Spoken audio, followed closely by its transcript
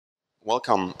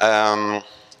Welcome.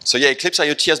 So yeah, Eclipse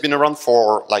IoT has been around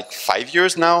for like 5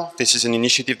 years now. This is an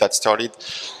initiative that started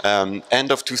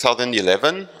end of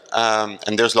 2011,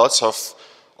 and there's lots of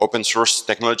open source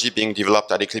technology being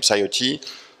developed at Eclipse IoT.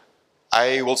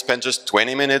 I will spend just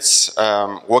 20 minutes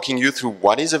walking you through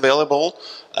what is available.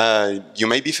 You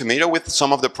may be familiar with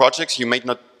some of the projects. You may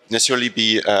not necessarily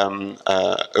be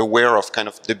aware of kind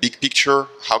of the big picture.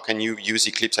 How can you use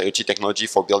Eclipse IoT technology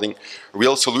for building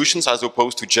real solutions as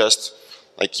opposed to just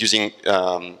like using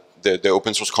the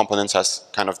open source components as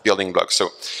kind of building blocks.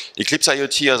 So Eclipse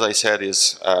IoT, as I said,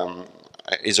 is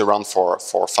around for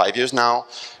 5 years now.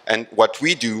 And what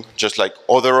we do, just like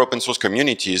other open source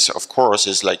communities, of course,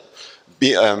 is like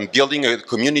building a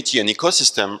community, an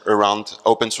ecosystem around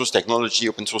open source technology,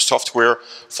 open source software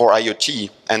for IoT.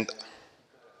 And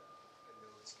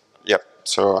yep,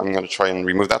 so I'm going to try and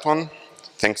remove that one.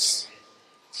 Thanks.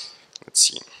 Let's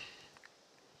see.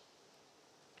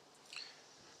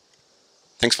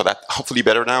 Thanks for that. Hopefully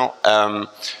better now.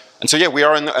 And so yeah, we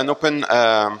are an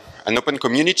open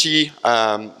community.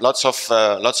 Lots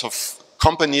of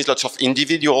companies, lots of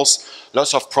individuals,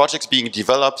 lots of projects being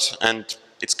developed, and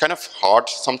it's kind of hard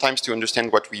sometimes to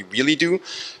understand what we really do.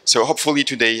 So hopefully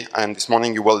today and this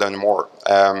morning you will learn more.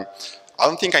 I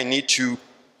don't think I need to.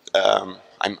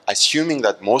 I'm assuming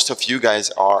that most of you guys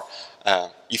are,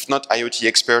 if not IoT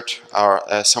expert,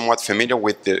 are somewhat familiar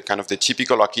with the kind of the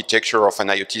typical architecture of an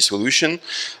IoT solution.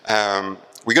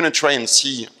 We're going to try and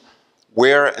see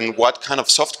where and what kind of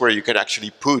software you can actually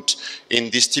put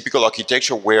in this typical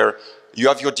architecture where you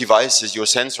have your devices, your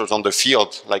sensors on the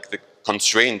field, like the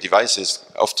constrained devices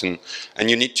often,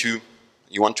 and you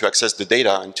want to access the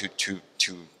data and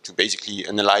to basically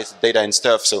analyze the data and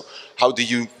stuff. So how do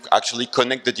you actually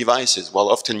connect the devices? Well,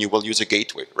 often you will use a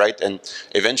gateway, right? And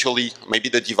eventually, maybe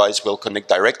the device will connect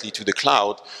directly to the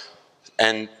cloud.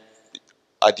 And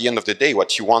at the end of the day,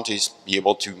 what you want is be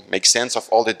able to make sense of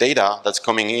all the data that's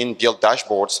coming in, build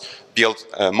dashboards, build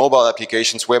mobile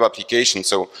applications, web applications.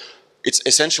 So it's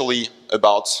essentially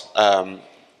about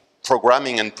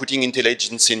programming and putting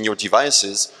intelligence in your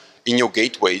devices, in your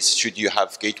gateways, should you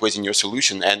have gateways in your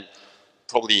solution. And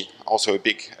probably also a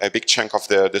big chunk of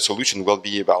the solution will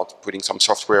be about putting some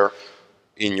software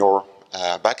in your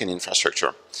backend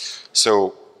infrastructure.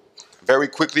 So very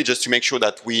quickly, just to make sure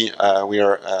that we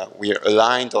are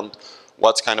aligned on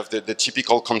what's kind of the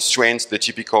typical constraints, the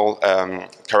typical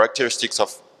characteristics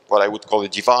of what I would call a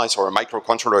device or a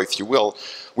microcontroller, if you will.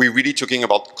 We're really talking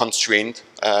about constrained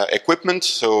equipment.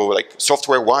 So like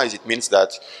software-wise, it means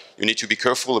that you need to be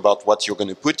careful about what you're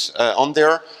going to put on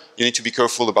there. You need to be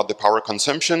careful about the power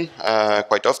consumption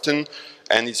quite often.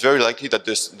 And it's very likely that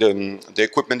the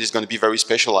equipment is going to be very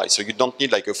specialized. So you don't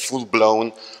need like a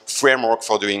full-blown framework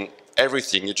for doing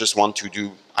everything. You just want to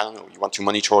do, I don't know, you want to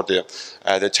monitor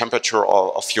the temperature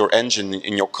of your engine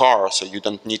in your car. So you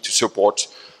don't need to support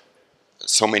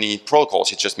so many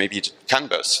protocols. It's just maybe CAN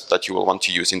bus that you will want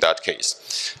to use in that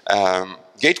case.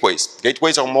 Gateways.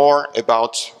 Gateways are more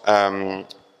about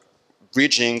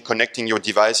bridging, connecting your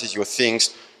devices, your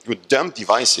things, your dumb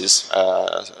devices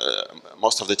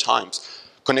most of the times,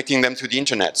 connecting them to the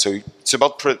internet. So it's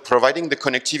about providing the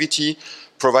connectivity,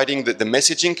 providing the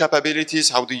messaging capabilities.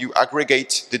 How do you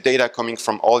aggregate the data coming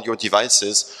from all your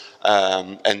devices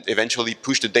and eventually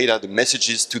push the data, the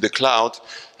messages to the cloud?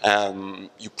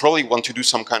 You probably want to do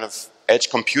some kind of edge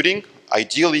computing.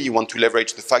 Ideally, you want to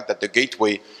leverage the fact that the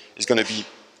gateway is going to be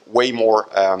way more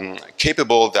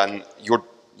capable than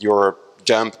your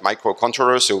dumb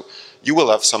microcontroller. So you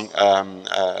will have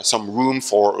some room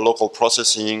for local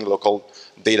processing, local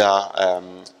data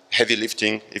heavy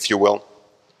lifting, if you will.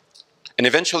 And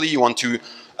eventually, you want to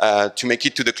make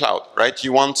it to the cloud, right?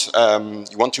 You want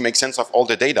to make sense of all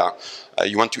the data.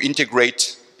 You want to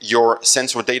integrate your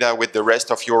sensor data with the rest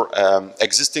of your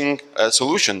existing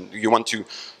solution. You want to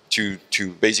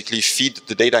basically feed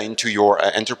the data into your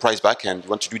enterprise backend. You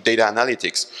want to do data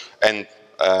analytics, and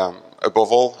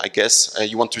above all, I guess,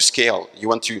 you want to scale. You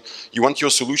want your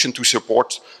solution to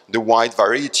support the wide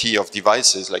variety of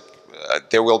devices. Like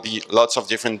there will be lots of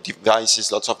different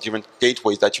devices, lots of different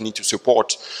gateways that you need to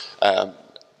support.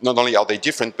 Not only are they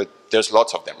different, but there's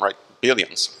lots of them, right?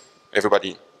 Billions.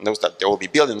 Everybody knows that there will be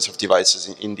billions of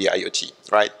devices in the IoT,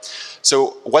 right?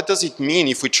 So what does it mean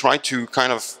if we try to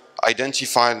kind of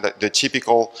identify the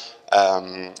typical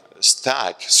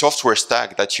software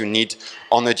stack that you need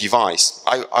on a device?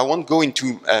 I won't go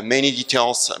into many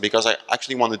details because I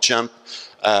actually want to jump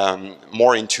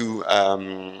more into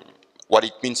what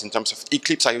it means in terms of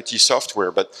Eclipse IoT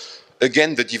software. But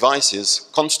again, the device is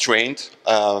constrained,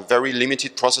 very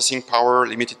limited processing power,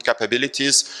 limited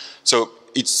capabilities. So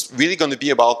it's really going to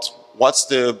be about what's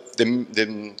the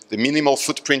minimal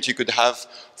footprint you could have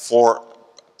for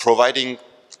providing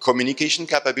communication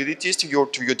capabilities to your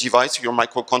device, to your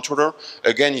microcontroller.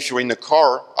 Again, if you're in a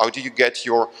car, how do you get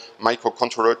your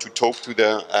microcontroller to talk to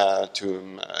the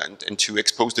and to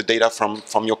expose the data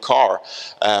from your car?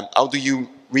 How do you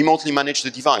remotely manage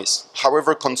the device?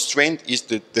 However constrained is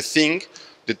the thing,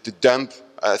 the dumb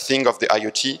thing of the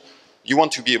IoT, you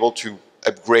want to be able to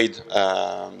upgrade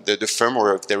the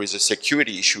firmware if there is a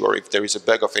security issue or if there is a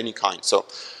bug of any kind. So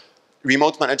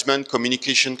remote management,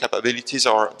 communication capabilities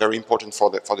are very important for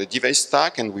the device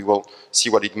stack, and we will see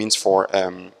what it means for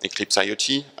Eclipse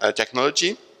IoT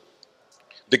technology.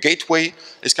 The gateway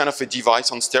is kind of a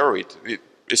device on steroid.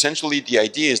 Essentially, the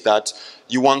idea is that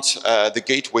you want the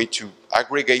gateway to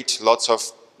aggregate lots of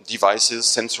devices,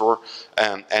 sensor,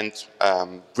 and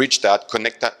bridge that,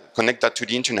 connect that to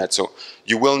the internet. So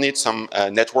you will need some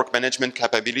network management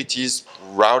capabilities,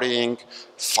 routing,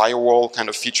 firewall kind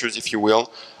of features, if you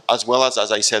will, as well as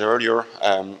I said earlier,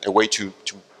 a way to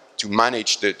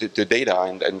manage the data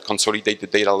and consolidate the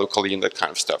data locally and that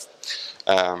kind of stuff.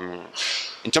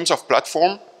 In terms of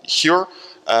platform, here,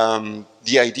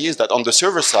 the idea is that on the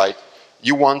server side,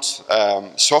 you want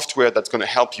software that's going to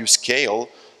help you scale.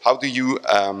 How do you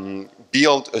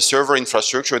build a server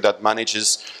infrastructure that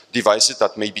manages devices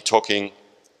that may be talking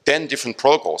 10 different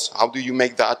protocols? How do you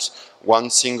make that one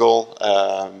single,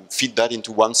 feed that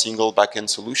into one single backend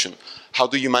solution? How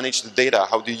do you manage the data?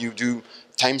 How do you do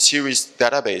time series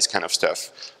database kind of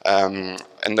stuff?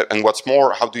 And what's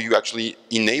more, how do you actually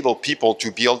enable people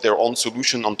to build their own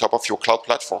solution on top of your cloud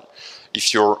platform?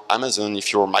 If you're Amazon,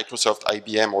 if you're Microsoft,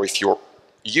 IBM, or if you're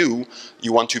you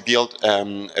want to build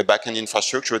a backend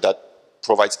infrastructure that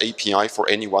provides API for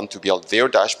anyone to build their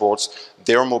dashboards,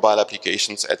 their mobile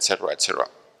applications, etc., etc.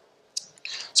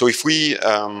 So if we,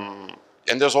 and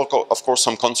there's also, of course,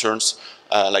 some concerns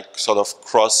like sort of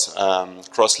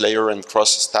cross-layer and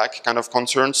cross-stack kind of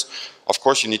concerns. Of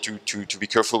course, you need to be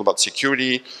careful about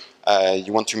security.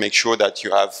 You want to make sure that you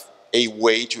have a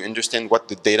way to understand what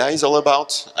the data is all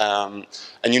about.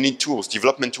 And you need tools,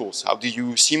 development tools. How do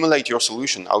you simulate your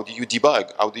solution? How do you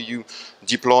debug? How do you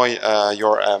deploy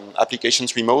your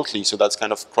applications remotely? So that's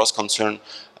kind of cross-concern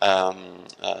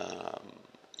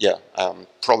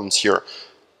problems here.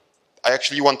 I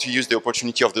actually want to use the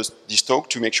opportunity of this talk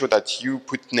to make sure that you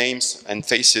put names and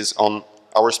faces on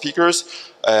our speakers.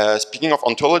 Speaking of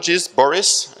ontologies,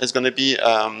 Boris is going to be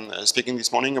speaking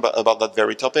this morning about that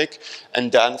very topic,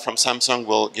 and Dan from Samsung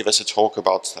will give us a talk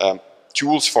about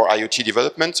tools for IoT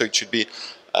development. So it should be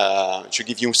should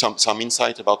give you some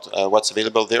insight about what's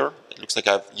available there. It looks like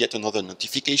I have yet another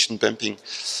notification bumping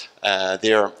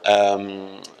there.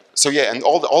 So yeah, and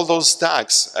all those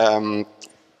stacks.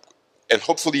 And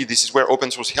hopefully this is where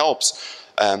open source helps.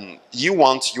 You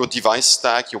want your device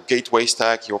stack, your gateway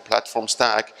stack, your platform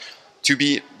stack to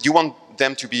be, you want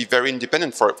them to be very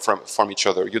independent from each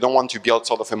other. You don't want to build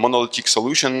sort of a monolithic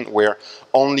solution where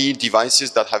only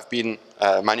devices that have been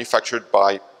manufactured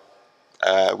by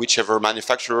whichever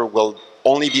manufacturer will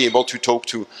only be able to talk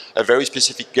to a very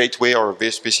specific gateway or a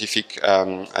very specific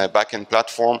backend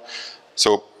platform.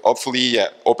 So hopefully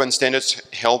open standards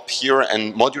help here,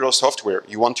 and modular software.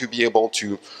 You want to be able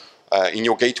to, in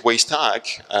your gateway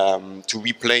stack, to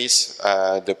replace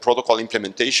the protocol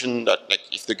implementation that, like,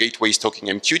 if the gateway is talking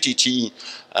MQTT,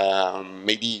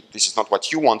 maybe this is not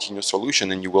what you want in your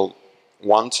solution, and you will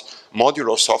want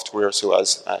modular software so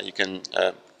as you can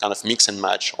kind of mix and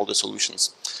match all the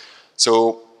solutions.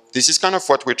 So this is kind of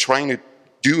what we're trying to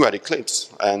do at Eclipse,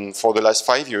 and for the last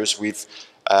 5 years we've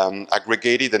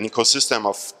aggregated an ecosystem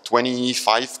of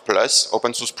 25 plus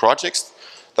open source projects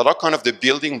that are kind of the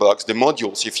building blocks, the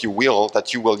modules, if you will,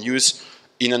 that you will use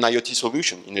in an IoT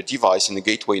solution, in a device, in a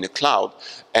gateway, in a cloud.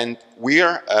 And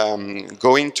we're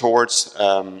going towards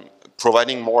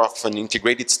providing more of an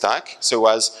integrated stack. So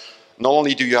as not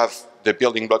only do you have the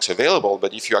building blocks available,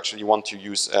 but if you actually want to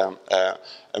use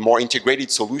a more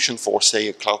integrated solution for, say,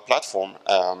 a cloud platform,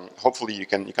 hopefully you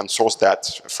can source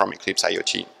that from Eclipse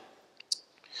IoT.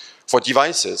 For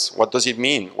devices, what does it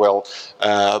mean? Well,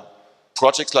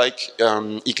 projects like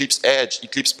Eclipse Edge,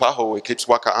 Eclipse Paho, Eclipse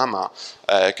Wakayama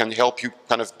can help you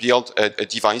kind of build a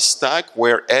device stack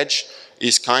where Edge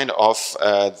is kind of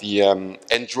the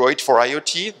Android for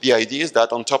IoT. The idea is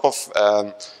that on top of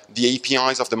the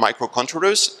APIs of the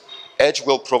microcontrollers, Edge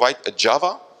will provide a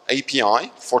Java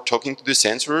API for talking to the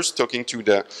sensors, talking to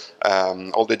the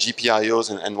all the GPIOs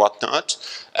and whatnot.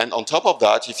 And on top of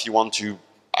that, if you want to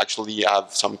actually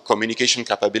have some communication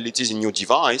capabilities in your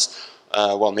device,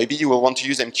 well, maybe you will want to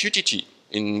use MQTT,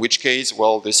 in which case,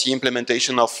 well, the C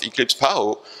implementation of Eclipse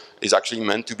Paho is actually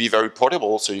meant to be very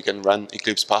portable, so you can run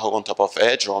Eclipse PaHo on top of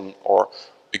Edge, or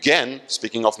again,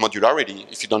 speaking of modularity,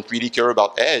 if you don't really care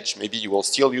about Edge, maybe you will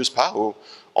still use PaHo,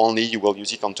 only you will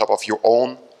use it on top of your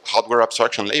own hardware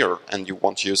abstraction layer, and you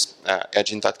won't use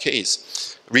Edge in that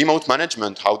case. Remote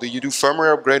management, how do you do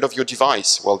firmware upgrade of your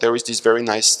device? Well, there is this very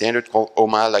nice standard called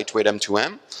OMA Lightweight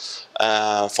M2M,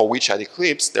 for which at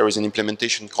Eclipse there is an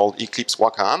implementation called Eclipse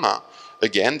Wakahama.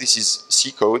 Again, this is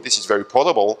C code, this is very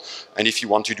portable, and if you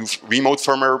want to do remote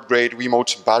firmware upgrade,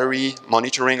 remote battery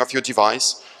monitoring of your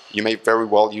device, you may very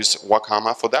well use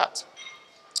Wakahama for that.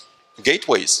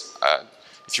 Gateways.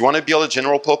 If you want to build a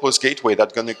general purpose gateway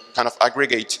that's going to kind of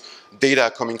aggregate data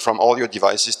coming from all your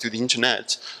devices to the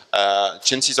internet,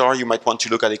 chances are you might want to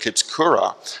look at Eclipse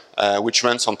Cura, which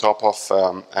runs on top of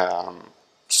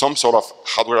some sort of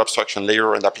hardware abstraction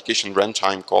layer and application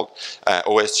runtime called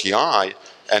OSGI.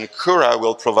 And Cura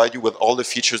will provide you with all the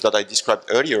features that I described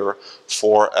earlier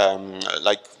for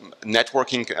like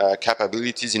networking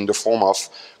capabilities in the form of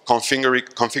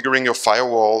configuring your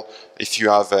firewall. If you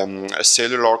have a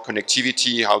cellular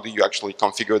connectivity, how do you actually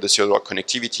configure the cellular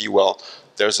connectivity? Well,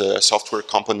 there's a software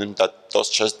component that does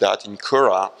just that in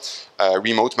Cura.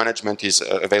 Remote management is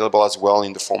available as well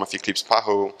in the form of Eclipse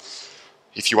PaHo.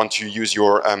 If you want to use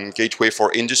your gateway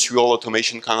for industrial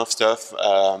automation kind of stuff,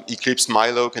 Eclipse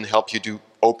Milo can help you do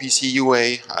OPC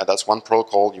UA. That's one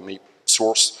protocol. You may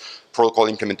source protocol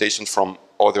implementation from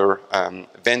other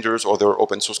vendors, other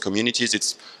open source communities.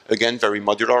 It's, again, very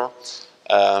modular.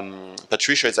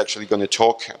 Patricia is actually going to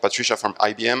talk, Patricia from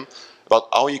IBM, about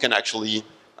how you can actually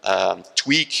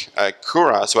tweak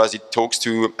Cura so as it talks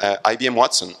to IBM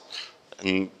Watson.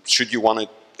 And should you want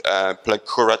to plug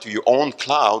Cura to your own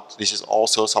cloud, this is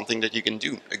also something that you can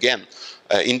do. Again,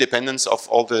 independence of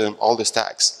all the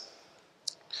stacks.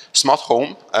 Smart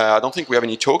home. I don't think we have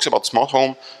any talks about smart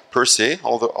home per se,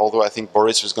 although I think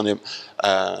Boris is going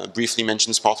to briefly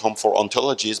mention smart home for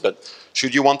ontologies. But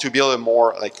should you want to build a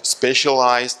more like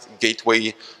specialized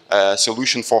gateway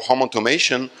solution for home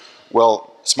automation,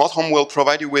 well, smart home will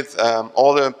provide you with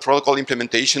all the protocol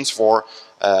implementations for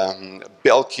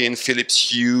Belkin,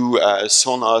 Philips Hue,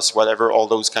 Sonos, whatever, all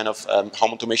those kind of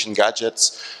home automation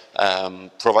gadgets.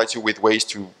 Provides you with ways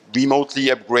to remotely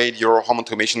upgrade your home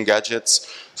automation gadgets.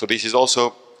 So this is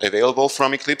also available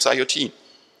from Eclipse IoT.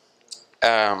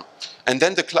 And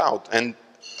then the cloud. And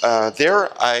there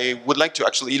I would like to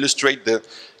actually illustrate the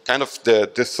kind of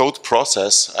the thought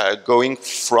process going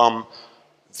from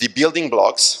the building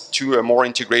blocks to a more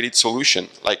integrated solution.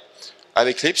 Like at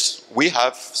Eclipse, we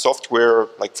have software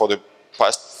like for the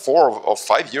past 4 or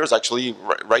 5 years, actually,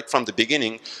 right from the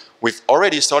beginning. We've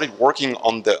already started working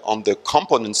on the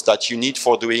components that you need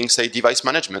for doing, say, device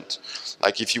management.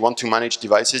 Like if you want to manage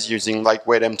devices using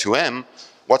lightweight M2M,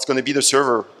 what's going to be the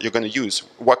server you're going to use?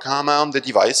 Wakahama on the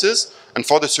devices, and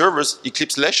for the servers,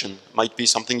 Eclipse Lesson might be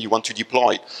something you want to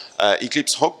deploy.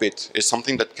 Eclipse Hawkbit is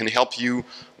something that can help you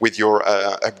with your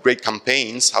upgrade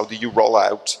campaigns. How do you roll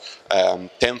out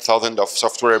 10,000 of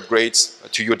software upgrades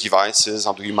to your devices?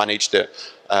 How do you manage the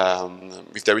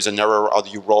if there is an error, how do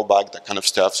you roll back, that kind of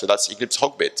stuff. So that's Eclipse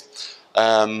Hawkbit.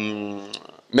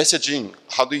 Messaging,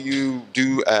 how do you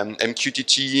do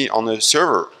MQTT on a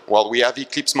server? Well, we have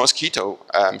Eclipse Mosquito.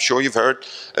 I'm sure you've heard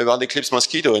about Eclipse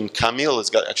Mosquito, and Camille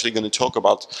is actually going to talk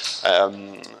about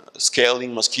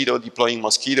scaling Mosquito, deploying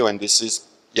Mosquito, and this is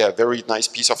a very nice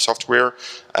piece of software.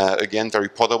 Again, very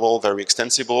portable, very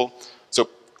extensible. So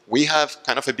we have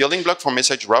kind of a building block for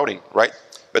message routing, right?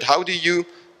 But how do you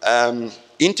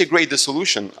integrate the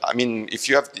solution? I mean, if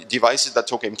you have devices that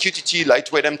talk MQTT,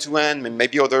 lightweight M2M, and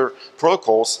maybe other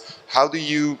protocols, how do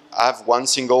you have one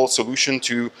single solution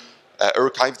to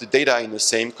archive the data in the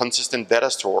same consistent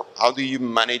data store? How do you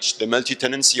manage the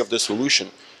multi-tenancy of the solution?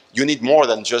 You need more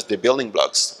than just the building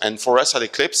blocks. And for us at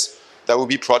Eclipse, that would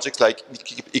be projects like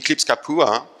Eclipse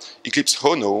Kapua, Eclipse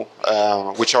Hono,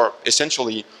 which are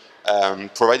essentially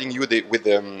providing you with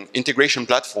the integration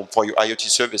platform for your IoT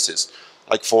services.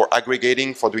 Like for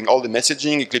aggregating, for doing all the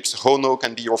messaging, Eclipse Hono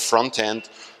can be your front end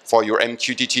for your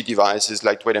MQTT devices,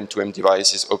 lightweight M2M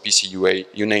devices, OPC UA,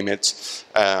 you name it.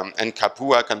 And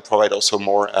Kapua can provide also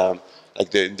more like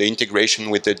the integration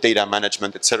with the data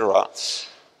management, etc.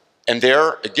 And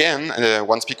there, again,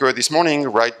 one speaker this morning,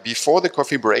 right before the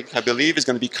coffee break, I believe is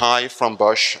going to be Kai from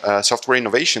Bosch Software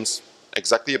Innovations,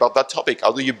 exactly about that topic.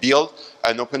 How do you build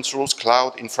an open source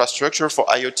cloud infrastructure for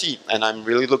IoT? And I'm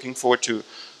really looking forward to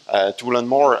learn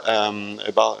more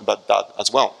about that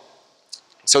as well.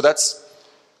 So that's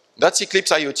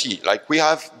Eclipse IoT. Like we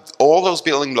have all those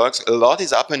building blocks. A lot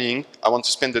is happening. I want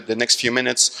to spend the next few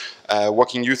minutes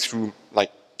walking you through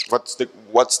like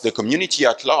what's the community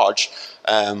at large.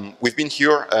 We've been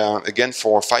here again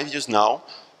for 5 years now.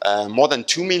 More than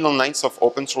 2 million lines of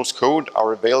open source code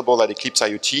are available at Eclipse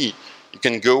IoT. You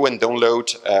can go and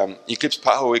download Eclipse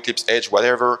PAHO, Eclipse Edge,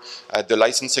 whatever. The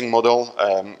licensing model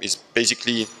is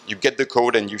basically you get the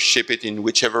code and you ship it in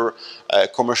whichever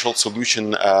commercial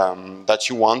solution that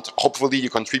you want. Hopefully you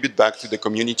contribute back to the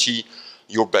community,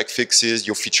 your bug fixes,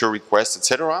 your feature requests,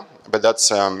 etc. But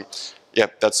that's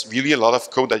that's really a lot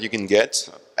of code that you can get,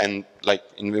 and like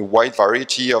in a wide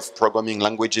variety of programming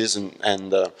languages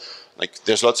and like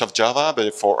there's lots of Java, but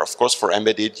of course for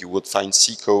embedded you would find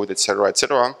C code, etc.,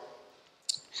 etc.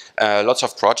 Lots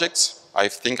of projects. I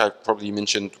think I've probably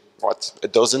mentioned, a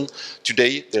dozen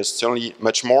today. There's certainly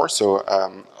much more, so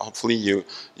hopefully you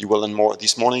will learn more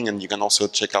this morning, and you can also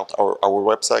check out our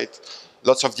website.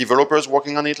 Lots of developers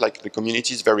working on it, like the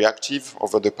community is very active.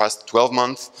 Over the past 12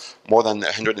 months, more than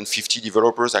 150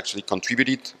 developers actually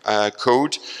contributed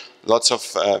code. Lots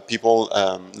of people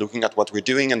looking at what we're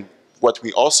doing, and what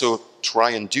we also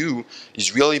try and do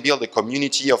is really build a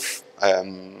community of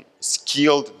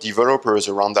skilled developers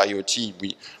around IoT.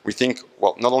 We think,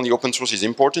 well, not only open source is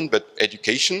important, but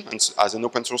education, and as an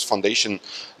open source foundation,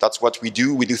 that's what we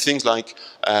do. We do things like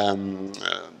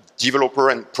developer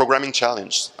and programming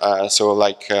challenge. So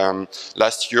like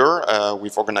last year,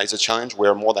 we've organized a challenge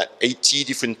where more than 80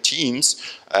 different teams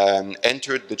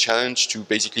entered the challenge to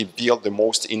basically build the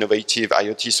most innovative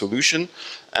IoT solution.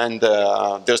 And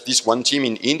there's this one team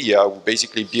in India who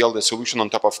basically built a solution on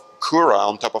top of Cura,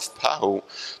 on top of PAHO,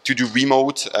 to do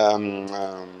remote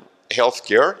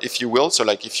healthcare, if you will. So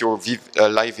like if you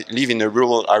live in a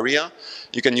rural area,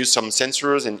 you can use some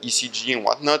sensors and ECG and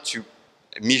whatnot to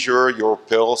measure your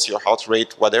pulse, your heart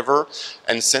rate, whatever,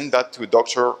 and send that to a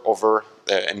doctor over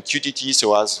MQTT,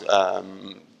 so as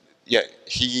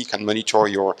he can monitor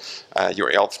your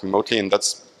health remotely, and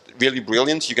that's really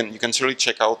brilliant. You can certainly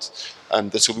check out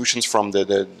the solutions from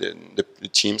the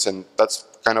teams, and that's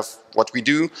kind of what we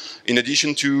do. In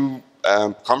addition to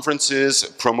conferences,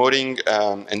 promoting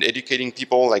and educating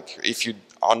people, like if you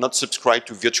are not subscribed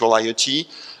to Virtual IoT,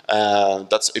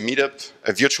 that's a meetup,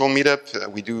 a virtual meetup.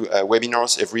 We do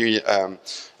webinars every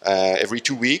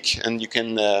 2 weeks, and you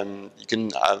can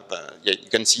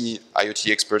see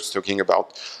IoT experts talking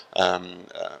about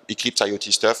Eclipse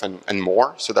IoT stuff and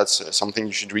more. So that's something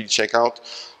you should really check out.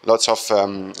 Lots of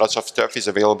stuff is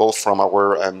available from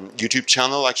our YouTube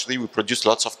channel. Actually, we produce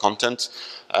lots of content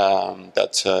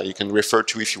that you can refer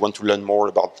to if you want to learn more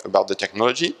about the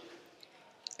technology.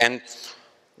 And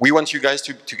we want you guys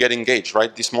to get engaged,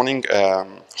 right? This morning,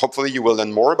 hopefully you will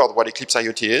learn more about what Eclipse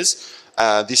IoT is.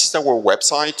 This is our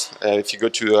website. If you go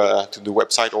to the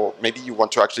website, or maybe you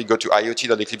want to actually go to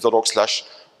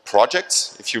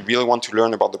iot.eclipse.org/projects if you really want to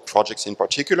learn about the projects in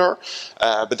particular.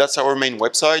 But that's our main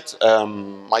website.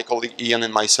 My colleague Ian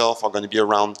and myself are going to be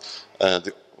around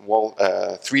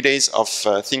 3 days of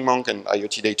ThingMonk and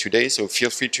IoT Day today, so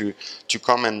feel free to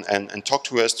come and talk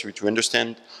to us to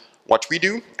understand what we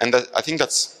do. And I think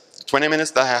that's 20 minutes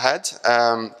that I had.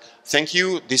 Thank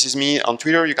you. This is me on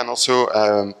Twitter. You can also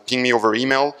ping me over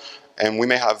email, and we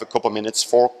may have a couple minutes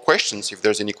for questions if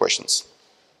there's any questions.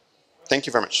 Thank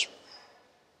you very much.